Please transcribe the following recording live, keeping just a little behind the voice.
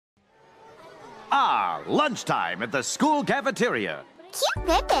Ah, lunchtime at the school cafeteria. Cute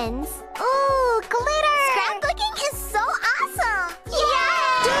ribbons. Ooh, glitter. Scrapbooking is so awesome.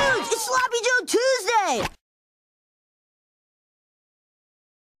 Yeah! Dude, it's Sloppy Joe Tuesday!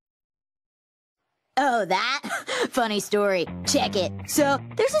 Oh, that? Funny story. Check it. So,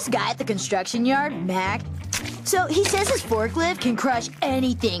 there's this guy at the construction yard, Mac. So, he says his forklift can crush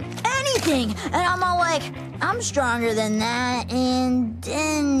anything. Anything! And I'm all like, I'm stronger than that, and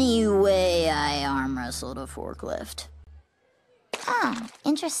anyway, I arm wrestled a forklift. Oh,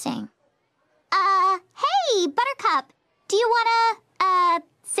 interesting. Hey, Buttercup. Do you wanna,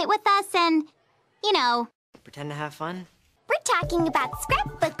 sit with us and, you know... Pretend to have fun? We're talking about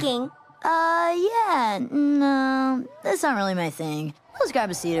scrapbooking. Yeah, no, that's not really my thing. Let's grab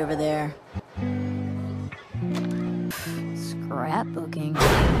a seat over there. Scrapbooking.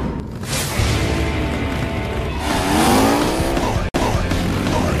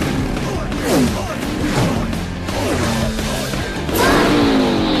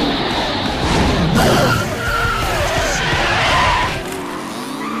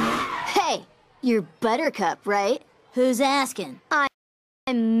 Hey, you're Buttercup, right? Who's asking? I'm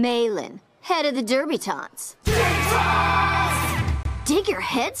Maelynn, head of the Derbitons. Dig your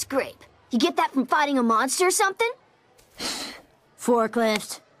head scrape. You get that from fighting a monster or something?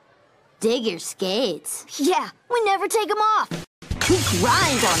 Forklift. Dig your skates. Yeah, we never take them off. We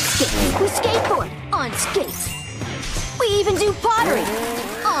grind on skates. We skateboard on skates. We even do pottery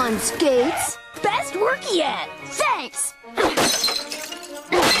on skates. Best work yet. Thanks.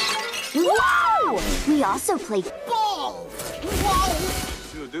 Whoa! We also play ball. Whoa!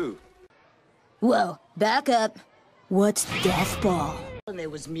 Do. Whoa, back up. What's Deathball? And there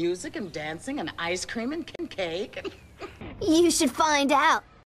was music and dancing and ice cream and cake. You should find out.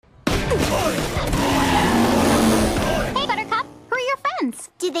 Hey, Buttercup. Who are your friends?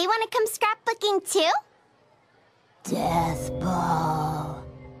 Do they want to come scrapbooking too? Deathball.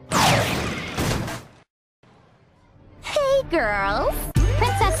 Hey, girls.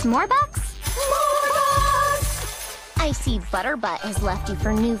 Princess Morebucks? I see Butterbutt has left you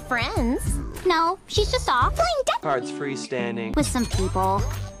for new friends. No, she's just off playing death Cards freestanding. with some people.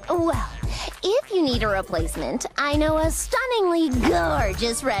 Well, if you need a replacement, I know a stunningly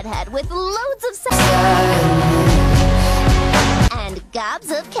gorgeous redhead with loads of sex and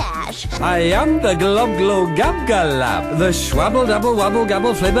gobs of cash. I am the glob glow gab galab, the schwabble double wabble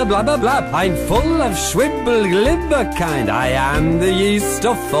gabble flibber blabber blab. I'm full of schwibble glibber kind. I am the yeast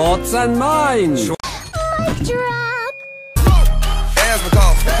of thoughts and minds. Mic drop.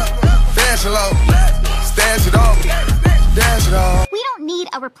 We don't need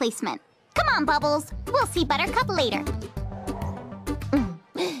a replacement. Come on, Bubbles. We'll see Buttercup later.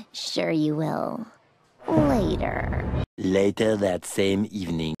 Sure you will. Later. Later that same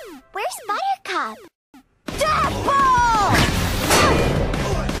evening. Where's Buttercup? Deathball!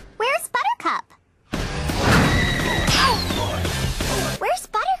 Where's Buttercup? Where's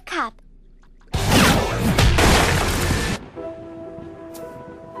Buttercup?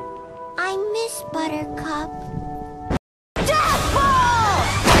 I miss Buttercup. Deathball!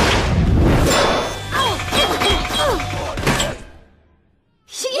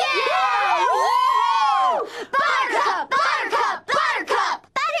 Yeah! Woo! Buttercup! Buttercup! Buttercup!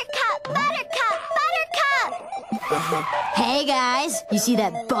 Buttercup! Buttercup! Buttercup! Hey guys, you see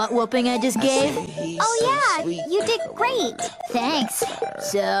that butt whooping I just gave? Oh yeah, you did great. Thanks.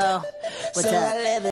 So, what's up?